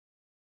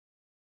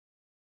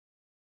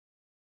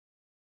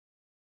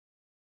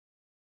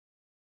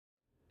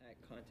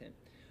content.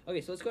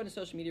 Okay, so let's go into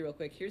social media real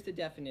quick. Here's the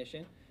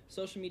definition.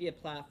 Social media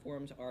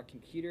platforms are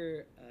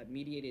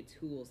computer-mediated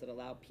tools that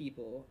allow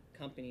people,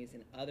 companies,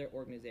 and other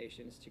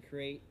organizations to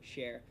create,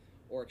 share,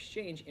 or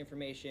exchange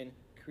information,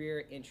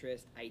 career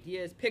interest,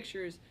 ideas,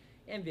 pictures,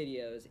 and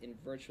videos in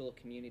virtual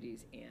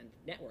communities and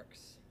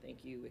networks.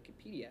 Thank you,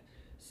 Wikipedia.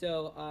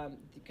 So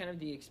kind of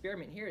the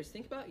experiment here is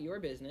think about your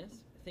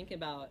business, think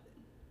about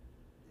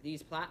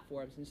these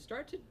platforms, and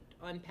start to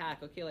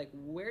unpack, okay, like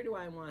where do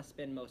I want to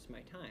spend most of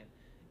my time?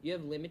 You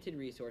have limited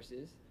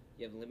resources,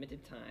 you have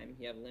limited time,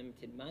 you have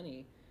limited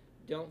money.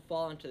 Don't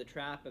fall into the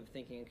trap of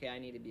thinking, okay, I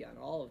need to be on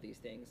all of these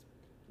things.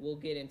 We'll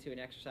get into an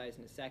exercise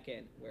in a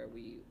second where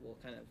we will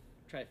kind of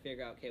try to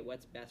figure out, okay,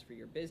 what's best for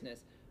your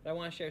business. But I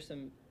want to share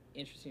some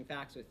interesting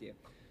facts with you.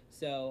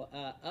 So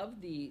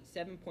of the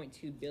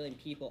 7.2 billion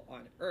people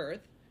on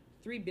Earth,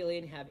 3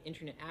 billion have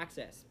internet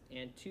access,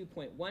 and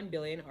 2.1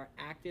 billion are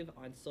active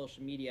on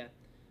social media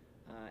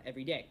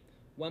every day.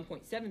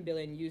 1.7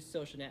 billion use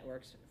social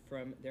networks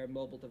from their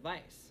mobile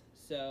device.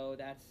 So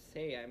that's,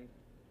 hey, I'm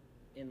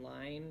in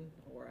line,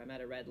 or I'm at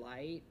a red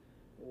light,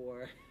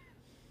 or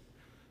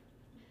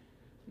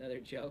another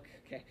joke,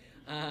 okay.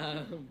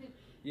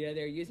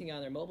 They're using it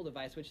on their mobile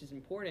device, which is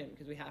important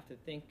because we have to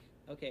think,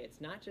 okay,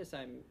 it's not just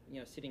I'm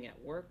sitting at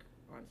work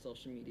on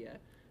social media.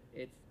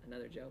 It's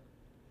another joke.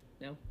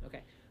 No?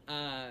 Okay.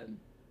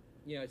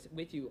 It's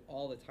with you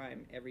all the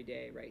time, every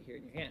day, right here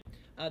in your hand.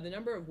 The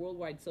number of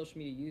worldwide social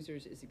media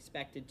users is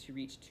expected to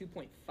reach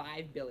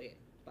 2.5 billion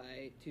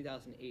by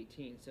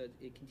 2018, so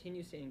it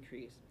continues to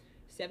increase.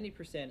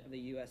 70% of the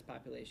U.S.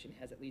 population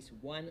has at least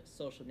one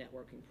social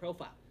networking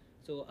profile.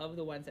 So of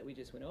the ones that we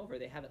just went over,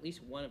 they have at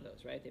least one of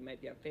those, right? They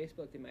might be on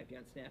Facebook, they might be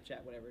on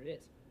Snapchat, whatever it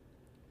is.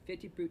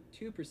 52%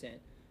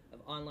 of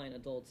online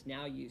adults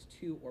now use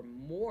 2 or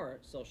more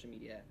social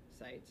media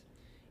sites,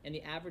 and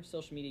the average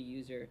social media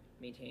user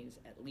maintains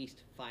at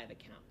least 5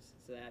 accounts.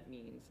 So that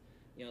means,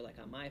 like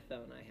on my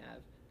phone, I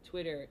have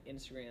Twitter,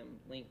 Instagram,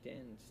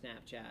 LinkedIn,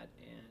 Snapchat,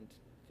 and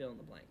fill in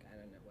the blank. I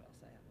don't know what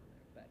else I have on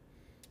there.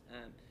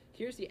 But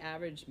here's the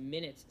average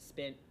minutes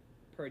spent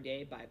per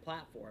day by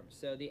platform.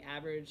 So the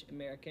average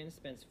American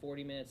spends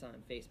 40 minutes on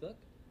Facebook,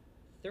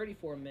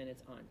 34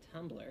 minutes on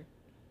Tumblr.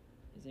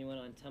 Is anyone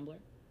on Tumblr?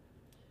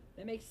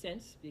 That makes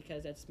sense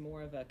because that's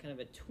more of a kind of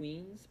a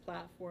tweens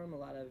platform. A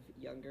lot of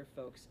younger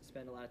folks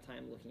spend a lot of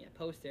time looking at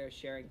posts there,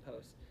 sharing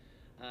posts.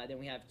 Then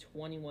we have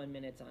 21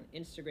 minutes on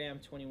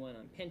Instagram, 21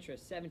 on Pinterest,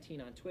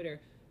 17 on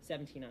Twitter,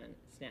 17 on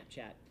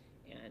Snapchat,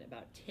 and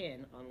about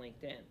 10 on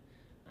LinkedIn.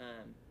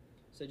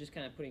 So just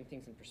kind of putting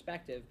things in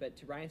perspective. But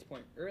to Ryan's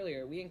point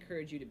earlier, we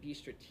encourage you to be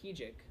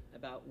strategic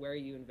about where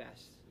you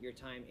invest your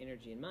time,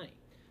 energy, and money,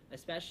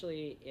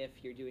 especially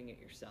if you're doing it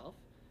yourself.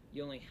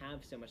 You only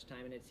have so much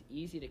time, and it's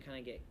easy to kind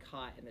of get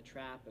caught in the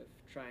trap of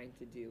trying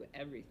to do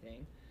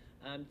everything.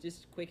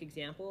 Just a quick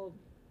example,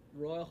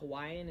 Royal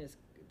Hawaiian is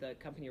the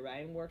company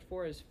Ryan worked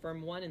for, is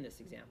firm 1 in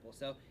this example.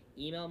 So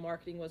email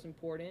marketing was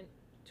important,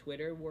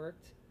 Twitter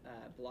worked,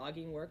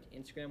 blogging worked,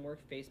 Instagram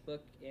worked,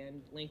 Facebook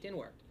and LinkedIn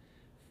worked.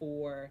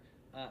 For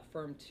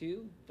firm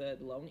 2, the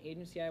loan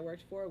agency I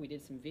worked for, we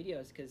did some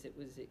videos because it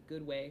was a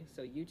good way,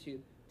 so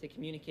YouTube, to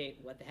communicate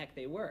what the heck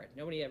they were.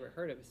 Nobody ever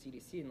heard of a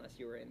CDC unless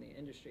you were in the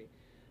industry.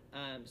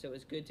 So it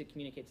was good to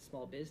communicate to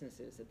small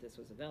businesses that this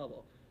was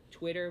available.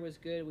 Twitter was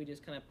good. We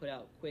just kind of put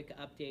out quick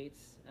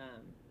updates.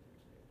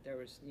 There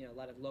was a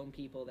lot of loan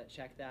people that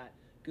checked that.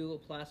 Google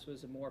Plus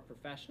was a more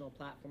professional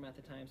platform at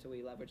the time, so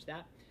we leveraged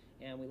that.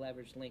 And we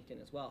leveraged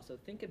LinkedIn as well. So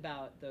think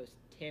about those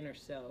 10 or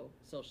so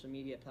social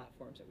media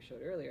platforms that we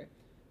showed earlier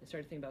and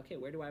start to think about, okay,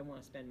 where do I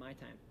want to spend my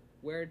time?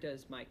 Where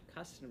does my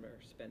customer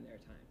spend their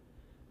time?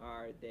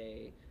 Are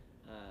they,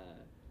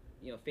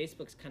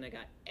 Facebook's kind of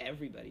got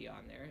everybody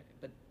on there,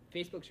 but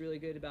Facebook's really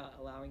good about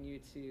allowing you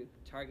to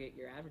target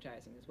your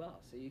advertising as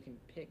well. So you can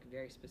pick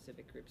very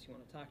specific groups you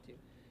want to talk to.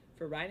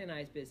 For Ryan and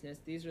I's business,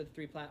 these are the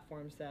 3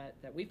 platforms that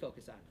we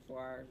focus on for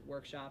our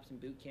workshops and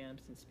boot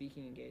camps and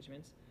speaking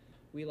engagements.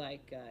 We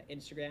like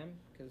Instagram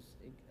because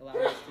it allows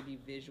us to be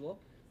visual.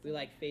 We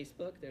like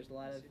Facebook. There's a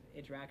lot of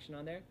interaction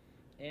on there.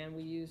 And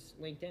we use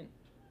LinkedIn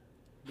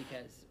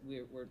because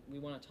we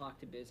want to talk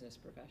to business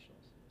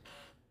professionals.